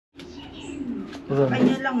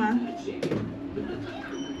Kanya lang ah.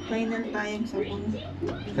 Final tayong sabon.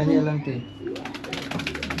 Kanya lang, te.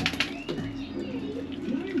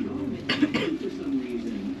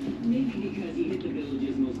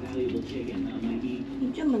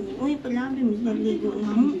 Medyo man. Uy, pala, bimis nagligo na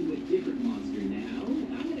ako.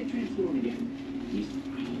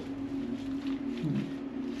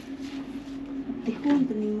 Teko,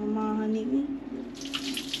 ito na yung mamahani eh.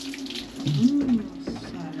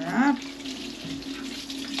 Sarap.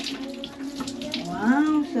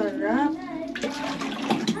 Wow, sarap.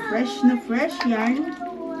 Fresh na fresh yan.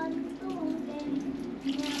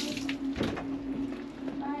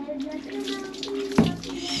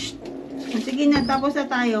 Sige na, tapos na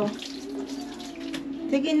tayo.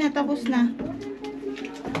 Sige na, tapos na.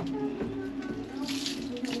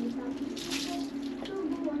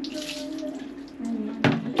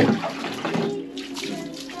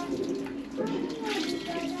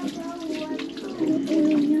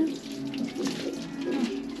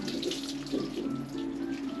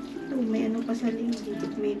 May ano pa sa linggo.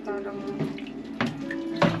 May parang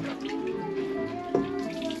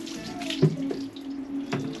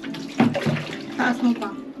taas mo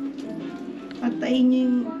pa. Patayin niyo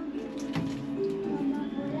yung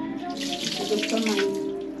agad kamay.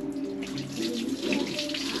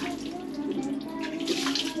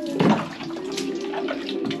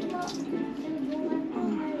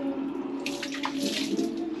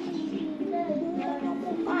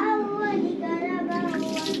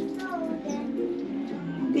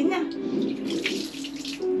 Okay na.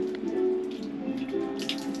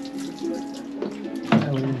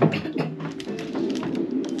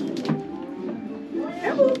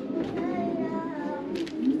 Rabu.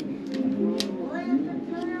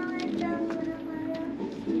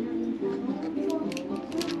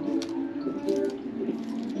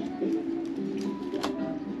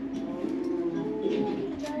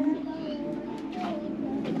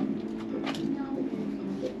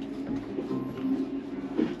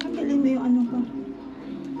 Tanggalin mo yung ano ko.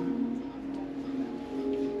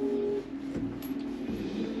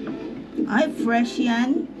 Ay, fresh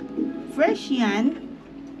yan. Fresh yan.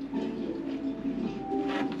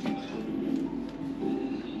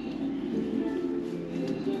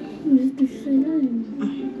 Gusto sila eh.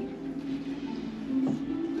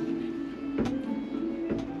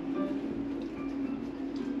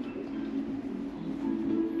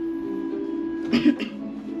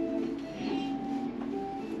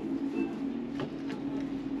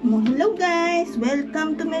 Hello guys!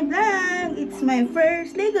 Welcome to my vlog! It's my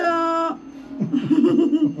first Ligo!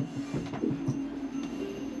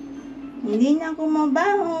 Hindi na ako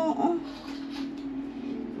mabaho.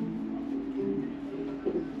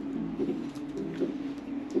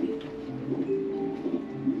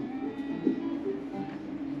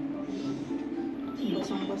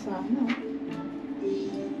 Basang-basa na.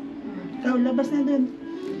 Ikaw, labas na dun.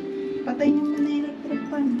 Patay niyo muna yung electric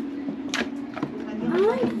fan.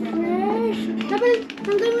 Ay, fresh! Dapat,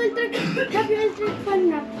 tanggal mo yung electric fan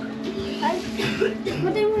na. Ay,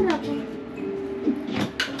 matay mo na ako.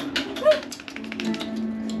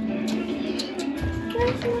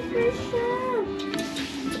 Fresh na fresh siya.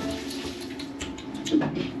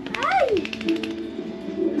 Ay!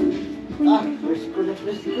 Fresh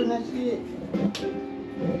ko na siya.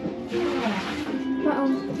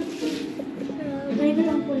 Paong. Gaya ko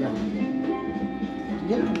lang pula.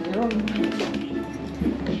 Yan, meron.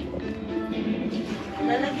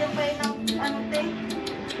 Lalagyan pa yun ng ano, te?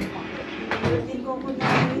 Hindi ko ko na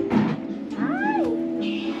yun. Ay!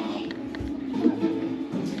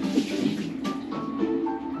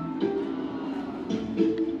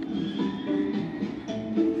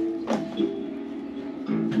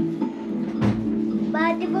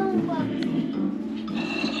 Bati ko ang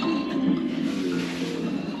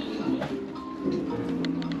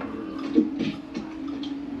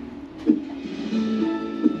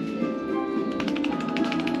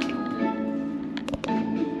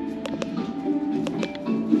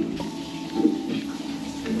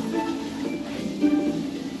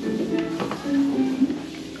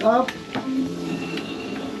Up.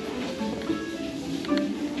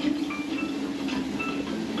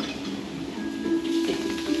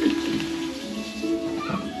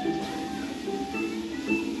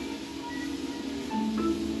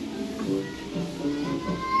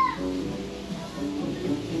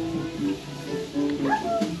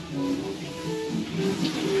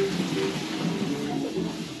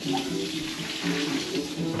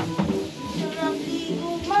 Sarap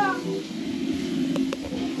ligo, ma.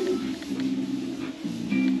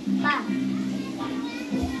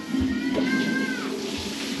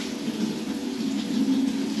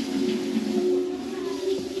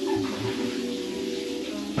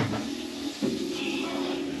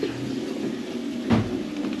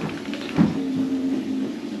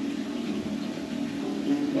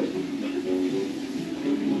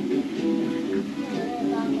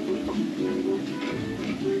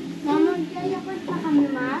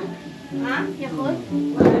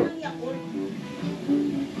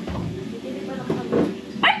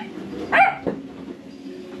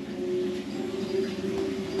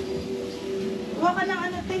 Kuha ka ng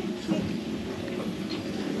ano, te.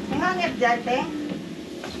 May hangit dyan, te.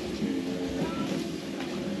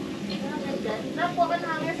 May hangit dyan. Kuha ka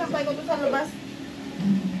ng hangit. Sampay ko to sa labas.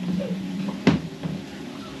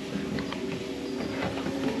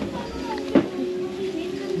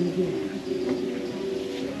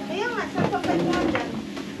 Kaya nga, sampay ko nga dyan.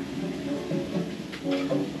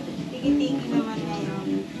 Tigi-tigi naman ngayon.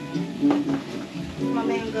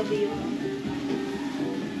 Mamayang gabi yun.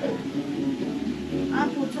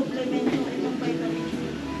 Food supplement yung itong vitamin C.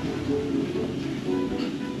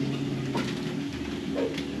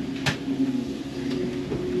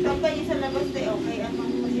 Sampay niya sa labas tayo, okay, ano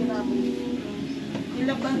kasi Rabu.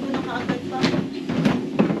 Nilaban ko na kaagad pa.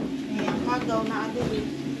 Ayan, kagaw na agad eh.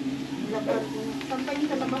 Nilaban ko na. Sampay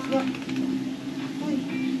niya sa labas ba? Uy.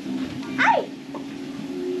 Ay!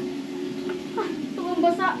 Ah,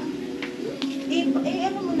 tumambasa.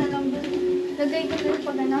 Ano mo na lang doon? Lagay ko doon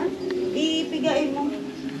pa ganon. Ipigain mo.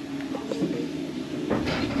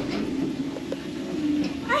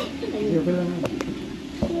 Ay! Yung ko lang.